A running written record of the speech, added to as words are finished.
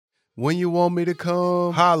When you want me to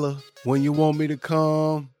come, holla. When you want me to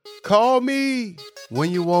come, call me. When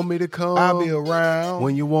you want me to come, I'll be around.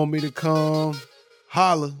 When you want me to come,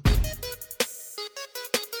 holla.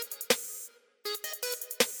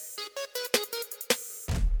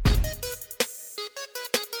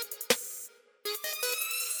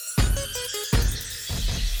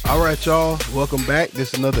 All right, y'all. Welcome back.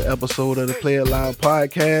 This is another episode of the Play It Loud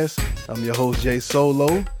podcast. I'm your host,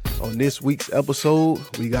 CeeLo. On this week's episode,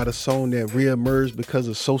 we got a song that reemerged because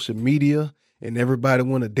of social media and everybody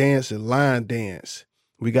want to dance and line dance.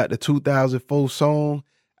 We got the 2004 song,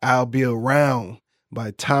 I'll Be Around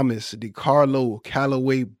by Thomas DeCarlo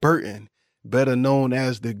Calloway Burton, better known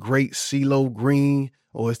as the great CeeLo Green,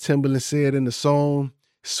 or as Timbaland said in the song,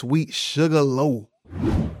 Sweet Sugar Low.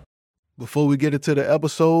 Before we get into the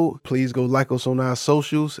episode, please go like us on our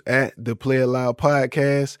socials at the Play It Loud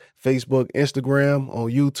Podcast, Facebook, Instagram,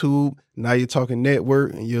 on YouTube. Now You're Talking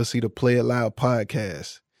Network, and you'll see the Play It Loud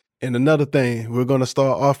Podcast. And another thing, we're going to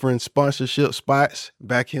start offering sponsorship spots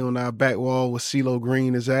back here on our back wall where CeeLo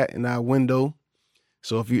Green is at in our window.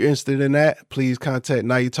 So if you're interested in that, please contact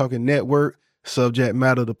Now You're Talking Network, subject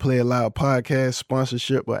matter the Play It Loud Podcast,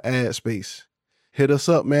 sponsorship or ad space. Hit us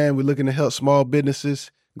up, man. We're looking to help small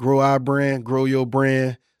businesses grow our brand, grow your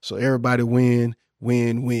brand, so everybody win,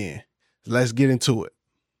 win, win. Let's get into it.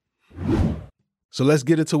 So let's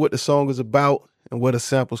get into what the song is about and where the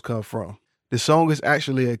samples come from. The song is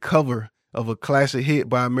actually a cover of a classic hit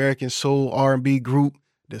by American soul R&B group,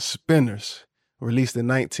 The Spinners, released in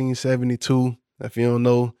 1972. If you don't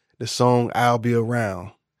know, the song I'll Be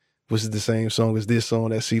Around, which is the same song as this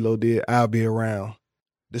song that CeeLo did, I'll Be Around.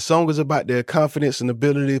 The song is about their confidence and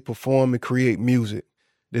ability to perform and create music.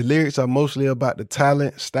 The lyrics are mostly about the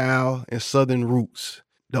talent, style, and southern roots.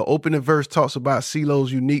 The opening verse talks about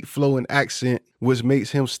CeeLo's unique flow and accent, which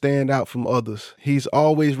makes him stand out from others. He's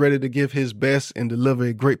always ready to give his best and deliver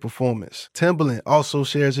a great performance. Timbaland also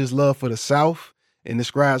shares his love for the South and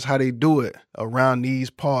describes how they do it around these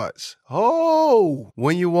parts. Oh,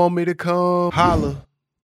 when you want me to come, holla.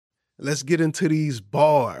 Let's get into these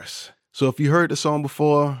bars. So if you heard the song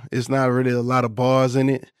before, it's not really a lot of bars in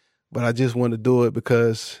it. But I just want to do it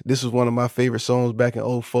because this was one of my favorite songs back in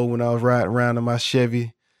 2004 when I was riding around in my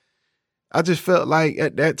Chevy. I just felt like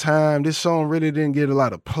at that time, this song really didn't get a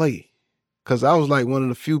lot of play because I was like one of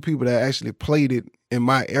the few people that actually played it in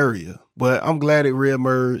my area. But I'm glad it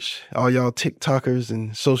reemerged. All y'all TikTokers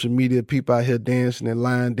and social media people out here dancing and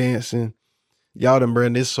line dancing. Y'all done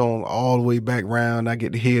bring this song all the way back round. I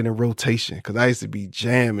get to hear it in rotation because I used to be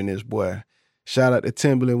jamming this boy. Shout out to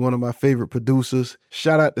Timbaland, one of my favorite producers.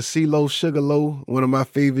 Shout out to CeeLo Sugar Low, one of my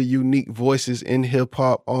favorite unique voices in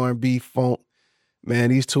hip-hop, R&B, funk.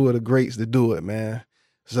 Man, these two are the greats to do it, man.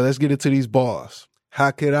 So let's get into these bars.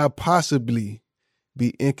 How could I possibly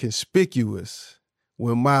be inconspicuous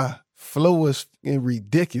when my flow is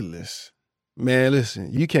ridiculous? Man,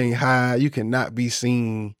 listen, you can't hide, you cannot be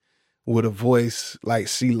seen with a voice like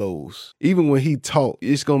CeeLo's. Even when he talk,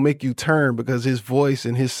 it's going to make you turn because his voice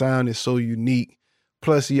and his sound is so unique.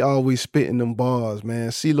 Plus, he always spitting them bars, man.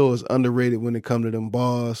 CeeLo is underrated when it comes to them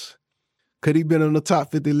bars. Could he been on the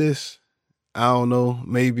top 50 list? I don't know,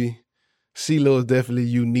 maybe. CeeLo is definitely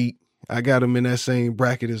unique. I got him in that same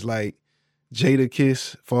bracket as like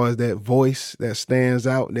Jadakiss, as far as that voice that stands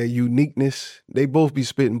out, that uniqueness. They both be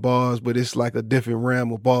spitting bars, but it's like a different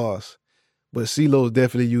realm of bars. But CeeLo is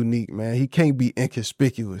definitely unique, man. He can't be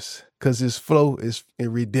inconspicuous because his flow is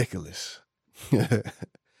ridiculous. Get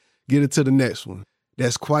it to the next one.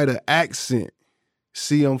 That's quite an accent.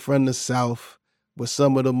 See, I'm from the South, but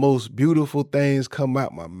some of the most beautiful things come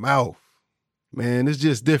out my mouth. Man, it's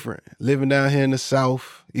just different. Living down here in the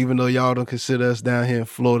South, even though y'all don't consider us down here in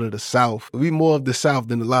Florida the South, we more of the South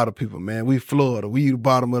than a lot of people, man. We Florida. We the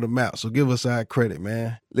bottom of the map, so give us our credit,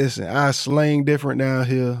 man. Listen, our slang different down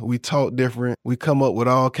here. We talk different. We come up with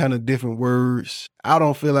all kind of different words. I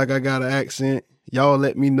don't feel like I got an accent. Y'all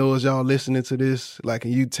let me know as y'all listening to this. Like,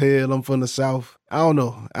 can you tell I'm from the South? I don't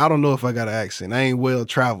know. I don't know if I got an accent. I ain't well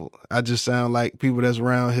traveled. I just sound like people that's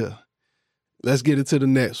around here. Let's get into the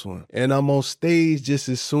next one. And I'm on stage just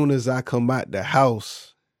as soon as I come out the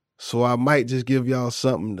house. So I might just give y'all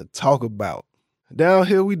something to talk about. Down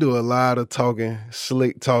here, we do a lot of talking,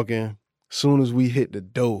 slick talking, soon as we hit the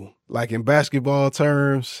door. Like in basketball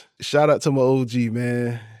terms, shout out to my OG,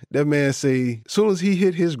 man. That man say, soon as he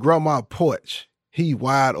hit his grandma porch, he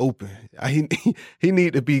wide open. He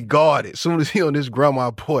need to be guarded soon as he on his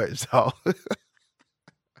grandma porch, dog.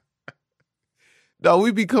 Dog,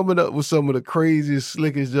 we be coming up with some of the craziest,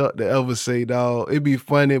 slickest junk to ever say, dog. It be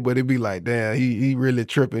funny, but it be like, damn, he really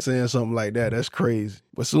tripping saying something like that. That's crazy.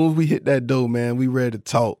 But as soon as we hit that door, man, we ready to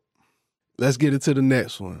talk. Let's get into the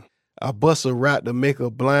next one. I bust a rap to make a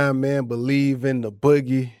blind man believe in the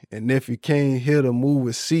boogie. And if you can't hit a move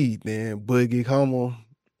with C, then boogie, come on.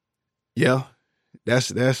 Yeah, that's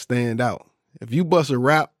stand out. If you bust a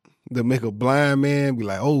rap to make a blind man be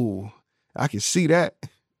like, oh, I can see that.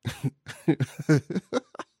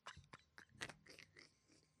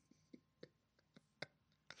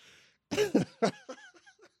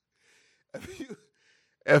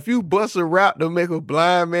 If you bust a rap to make a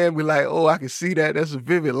blind man be like, oh, I can see that, that's a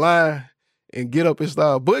vivid line, and get up and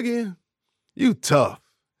start boogieing, you tough.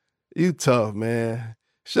 You tough, man.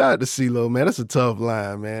 Shout out to CeeLo, man. That's a tough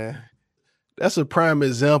line, man. That's a prime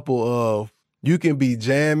example of you can be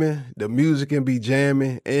jamming, the music can be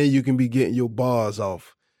jamming, and you can be getting your bars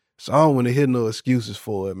off. So I don't want to hear no excuses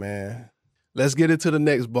for it, man. Let's get into the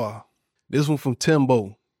next bar. This one from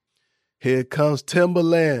Timbo. Here comes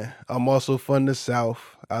Timberland. I'm also from the South.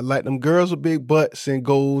 I like them girls with big butts and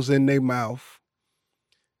goals in their mouth.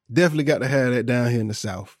 Definitely got to have that down here in the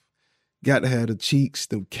South. Got to have the cheeks,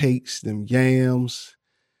 them cakes, them yams.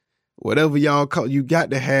 Whatever y'all call, you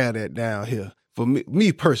got to have that down here. For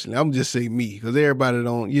me personally, I'm just saying me, because everybody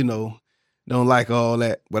don't like all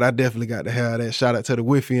that. But I definitely got to have that. Shout out to the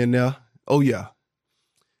Wiffy in there. Oh, yeah.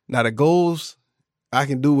 Now, the goals, I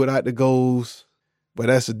can do without the goals. But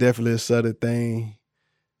that's definitely a Southern thing.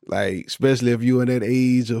 Like, especially if you're in that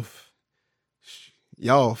age of,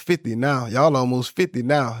 y'all 50 now. Y'all almost 50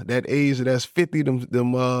 now. That age that's 50,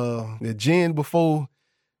 the gen before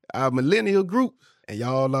our millennial group. And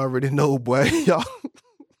y'all already know, boy. Y'all,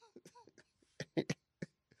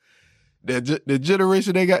 the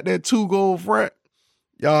generation, they got that 2 gold front.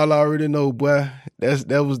 Y'all already know, boy.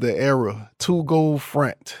 That was the era. 2 gold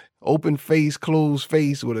front. Open face, closed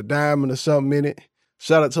face with a diamond or something in it.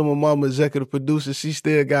 Shout out to my mama, executive producer. She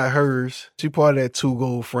still got hers. She part of that 2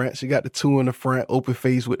 gold front. She got the 2 in the front, open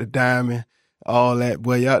face with the diamond, all that.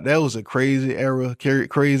 Boy, y'all, that was a crazy era,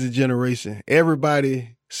 crazy generation.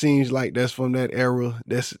 Everybody seems like that's from that era.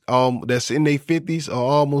 That's in their 50s or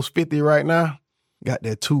almost 50 right now. Got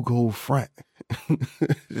that 2 gold front.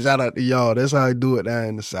 Shout out to y'all. That's how I do it down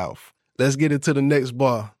in the South. Let's get into the next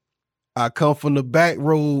bar. I come from the back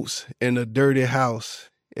roads in a dirty house.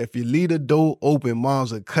 If you leave the door open,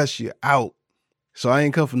 moms will cuss you out. So I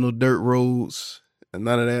ain't come from no dirt roads and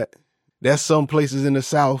none of that. That's some places in the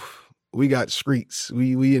South. We got streets.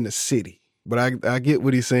 We in the city. But I get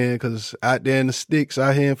what he's saying, because out there in the sticks,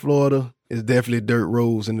 out here in Florida, it's definitely dirt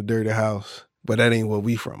roads in the dirty house. But that ain't where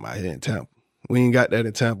we from out here in Tampa. We ain't got that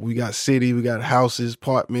in Tampa. We got city, we got houses,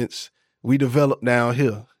 apartments. We developed down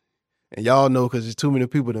here. And y'all know, because there's too many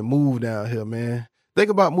people that move down here, man. Think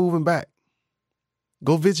about moving back.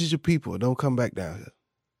 Go visit your people. Don't come back down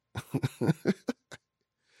here.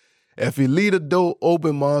 If you leave the door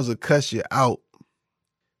open, moms will cuss you out.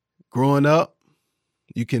 Growing up,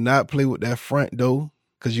 you cannot play with that front door,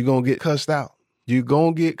 because you're going to get cussed out. You're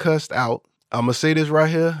going to get cussed out. I'm going to say this right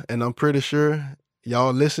here, and I'm pretty sure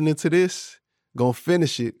y'all listening to this going to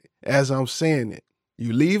finish it as I'm saying it.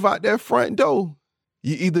 You leave out that front door,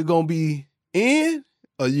 you either going to be in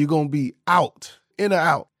or you're going to be out, in or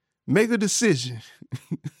out. Make a decision.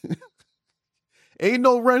 Ain't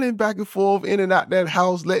no running back and forth in and out that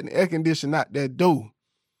house, letting air condition out that door.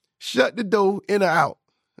 Shut the door, in or out.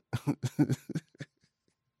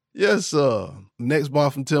 Yes, sir. Next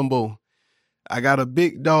bar from Timbo. I got a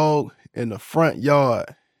big dog in the front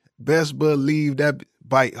yard. Best believe that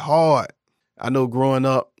bite hard. I know growing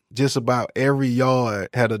up, just about every yard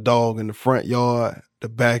had a dog in the front yard, the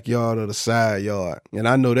backyard, or the side yard. And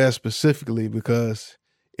I know that specifically because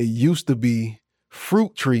it used to be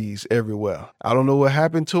fruit trees everywhere. I don't know what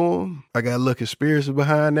happened to them. I got a little conspiracy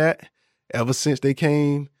behind that. Ever since they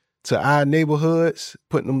came to our neighborhoods,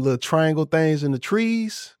 putting them little triangle things in the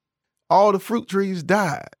trees, all the fruit trees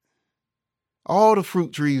died. All the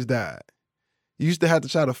fruit trees died. You used to have to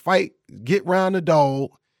try to fight, get round the dog,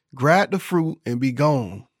 grab the fruit, and be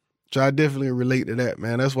gone. So I definitely relate to that,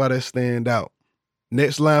 man. That's why that stand out.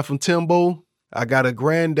 Next line from Timbo. I got a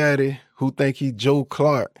granddaddy who think he Joe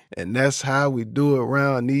Clark, and that's how we do it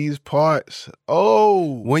around these parts.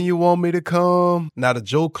 Oh, when you want me to come? Now, the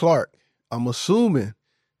Joe Clark, I'm assuming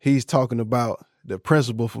he's talking about the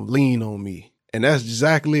principal from Lean on Me. And that's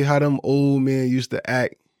exactly how them old men used to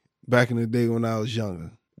act back in the day when I was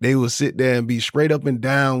younger. They would sit there and be straight up and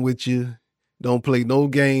down with you. Don't play no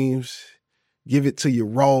games. Give it to you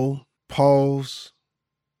raw. Pause.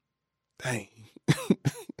 Dang.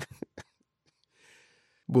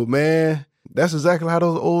 But man, that's exactly how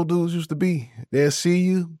those old dudes used to be. They'll see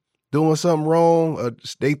you doing something wrong, or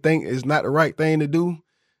they think it's not the right thing to do.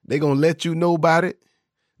 They gonna let you know about it.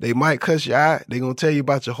 They might cuss you out. They're going to tell you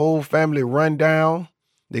about your whole family rundown.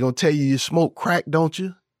 They're going to tell you smoke crack, don't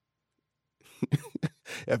you?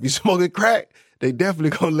 If you smoking crack, they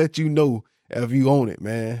definitely going to let you know if you own it,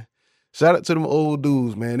 man. Shout out to them old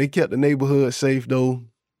dudes, man. They kept the neighborhood safe, though.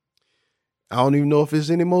 I don't even know if there's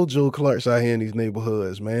any more Joe Clarks out here in these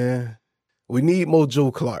neighborhoods, man. We need more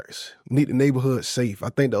Joe Clarks. We need the neighborhood safe. I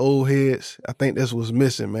think the old heads, I think that's what's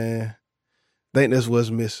missing, man. I think that's what's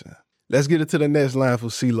missing. Let's get into the next line for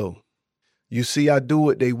CeeLo. You see, I do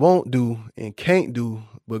what they won't do and can't do,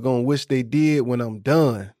 but gonna wish they did when I'm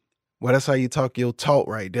done. Well, that's how you talk your talk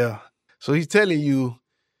right there. So he's telling you,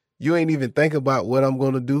 you ain't even think about what I'm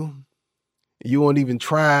gonna do. You won't even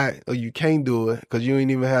try, or you can't do it because you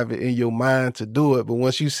ain't even have it in your mind to do it. But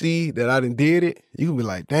once you see that I done did it, you can be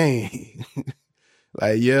like, dang.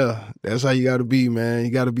 Like, yeah, that's how you got to be, man.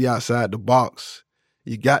 You got to be outside the box.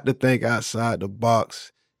 You got to think outside the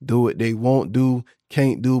box. Do what they won't do,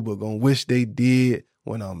 can't do, but gonna wish they did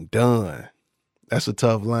when I'm done. That's a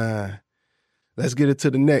tough line. Let's get into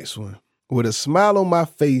the next one. With a smile on my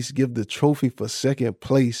face, give the trophy for second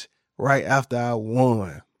place right after I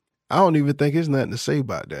won. I don't even think there's nothing to say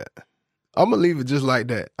about that. I'm going to leave it just like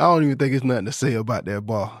that. I don't even think there's nothing to say about that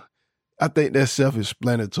bar. I think that's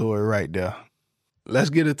self-explanatory right there. Let's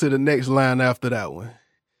get into the next line after that one.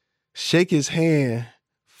 Shake his hand,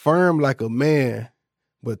 firm like a man,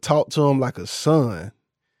 but talk to him like a son.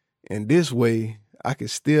 And this way, I can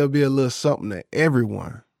still be a little something to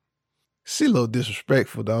everyone. CeeLo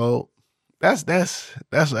disrespectful, dog. That's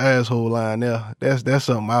an asshole line there. That's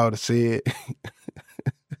something I would have said.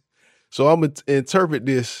 So I'm going to interpret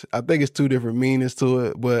this. I think it's two different meanings to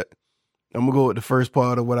it, but I'm going to go with the first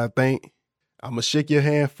part of what I think. I'm going to shake your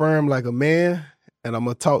hand firm like a man, and I'm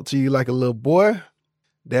going to talk to you like a little boy.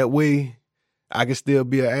 That way, I can still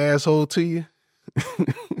be an asshole to you.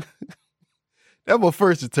 That's my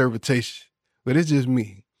first interpretation, but it's just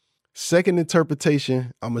me. Second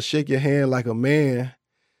interpretation, I'm going to shake your hand like a man,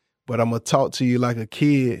 but I'm going to talk to you like a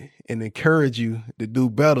kid and encourage you to do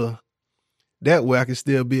better. That way I can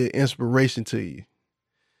still be an inspiration to you.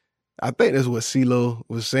 I think that's what CeeLo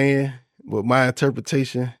was saying, but my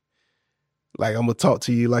interpretation, like I'm going to talk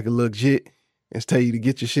to you like a little jit and tell you to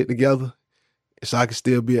get your shit together so I can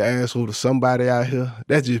still be an asshole to somebody out here.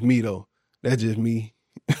 That's just me, though. That's just me.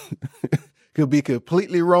 Could be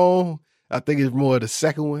completely wrong. I think it's more the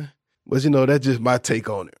second one. But, that's just my take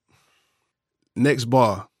on it. Next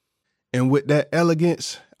bar. And with that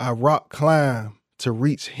elegance, I rock climb to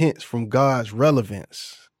reach hints from God's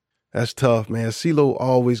relevance. That's tough, man. CeeLo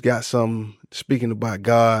always got something speaking about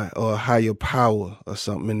God or a higher power or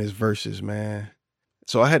something in his verses, man.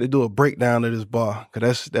 So I had to do a breakdown of this bar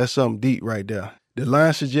because that's something deep right there. The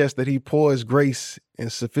line suggests that he pours grace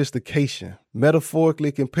and sophistication,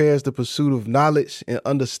 metaphorically compares the pursuit of knowledge and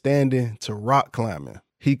understanding to rock climbing.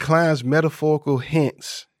 He climbs metaphorical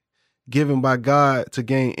hints given by God to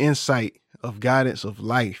gain insight of guidance of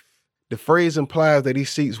life. The phrase implies that he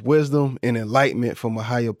seeks wisdom and enlightenment from a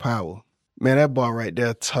higher power. Man, that bar right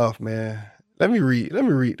there, tough, man. Let me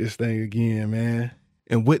read this thing again, man.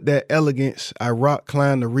 And with that elegance, I rock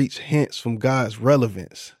climb to reach hints from God's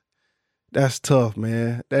relevance. That's tough,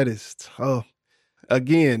 man. That is tough.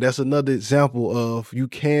 Again, that's another example of you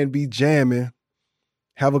can be jamming,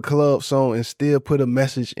 have a club song, and still put a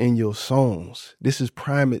message in your songs. This is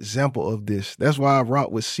prime example of this. That's why I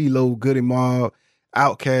rock with CeeLo, Goody Mob,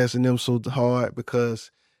 Outkast and them so hard,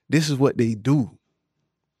 because this is what they do.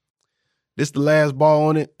 This the last bar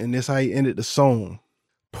on it, and this how he ended the song.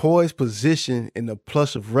 Poised position in the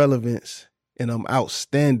plush of relevance, and I'm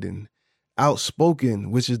outstanding,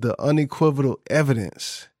 outspoken, which is the unequivocal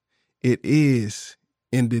evidence. It is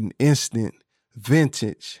in an instant,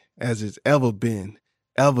 vintage as it's ever been,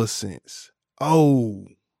 ever since. Oh.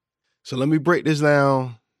 So let me break this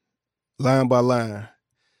down line by line.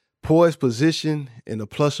 Poised position in the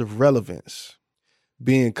plush of relevance,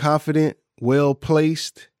 being confident,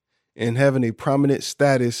 well-placed, and having a prominent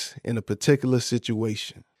status in a particular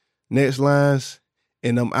situation. Next lines,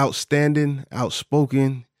 and I'm outstanding,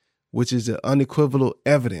 outspoken, which is the unequivocal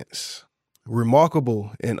evidence.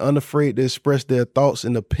 Remarkable and unafraid to express their thoughts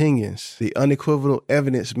and opinions. The unequivocal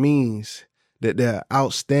evidence means that their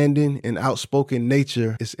outstanding and outspoken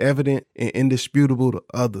nature is evident and indisputable to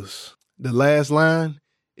others. The last line,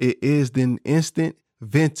 it is the instant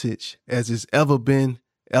vintage as it's ever been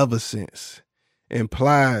ever since,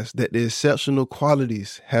 implies that the exceptional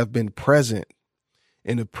qualities have been present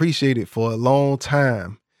and appreciated for a long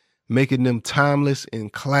time, making them timeless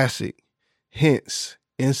and classic, hence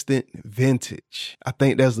instant vintage. I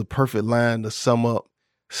think that's the perfect line to sum up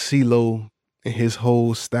CeeLo and his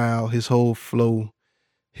whole style, his whole flow,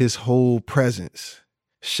 his whole presence.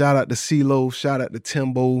 Shout out to CeeLo, shout out to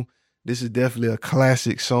Timbo. This is definitely a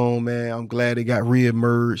classic song, man. I'm glad it got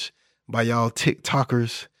re-emerged by y'all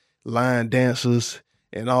TikTokers, line dancers,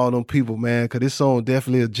 and all them people, man, because this song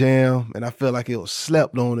definitely a jam, and I feel like it was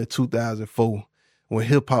slept on in 2004 when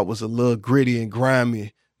hip-hop was a little gritty and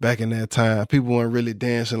grimy back in that time. People weren't really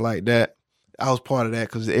dancing like that. I was part of that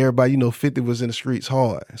because everybody, 50 was in the streets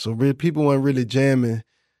hard. So people weren't really jamming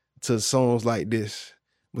to songs like this.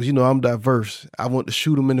 But, I'm diverse. I want to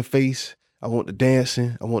shoot them in the face. I want the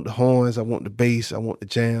dancing. I want the horns. I want the bass. I want the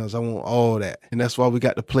jams. I want all that. And that's why we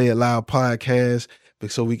got the Play It Loud podcast,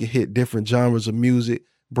 so we can hit different genres of music,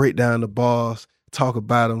 break down the bars, talk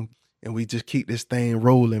about them, and we just keep this thing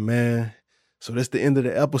rolling, man. So that's the end of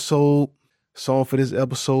the episode. Song for this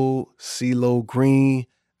episode, CeeLo Green,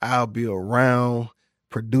 I'll Be Around,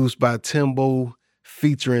 produced by Timbo,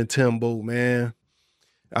 featuring Timbo, man.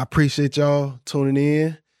 I appreciate y'all tuning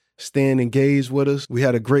in, staying engaged with us. We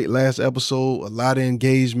had a great last episode, a lot of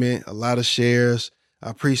engagement, a lot of shares. I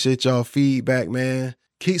appreciate y'all feedback, man.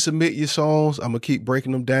 Keep submitting your songs. I'm going to keep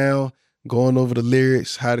breaking them down, going over the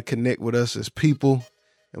lyrics, how to connect with us as people.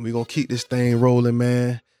 And we're going to keep this thing rolling,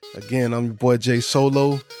 man. Again, I'm your boy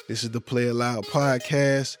CeeLo. This is the Play It Loud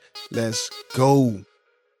podcast. Let's go.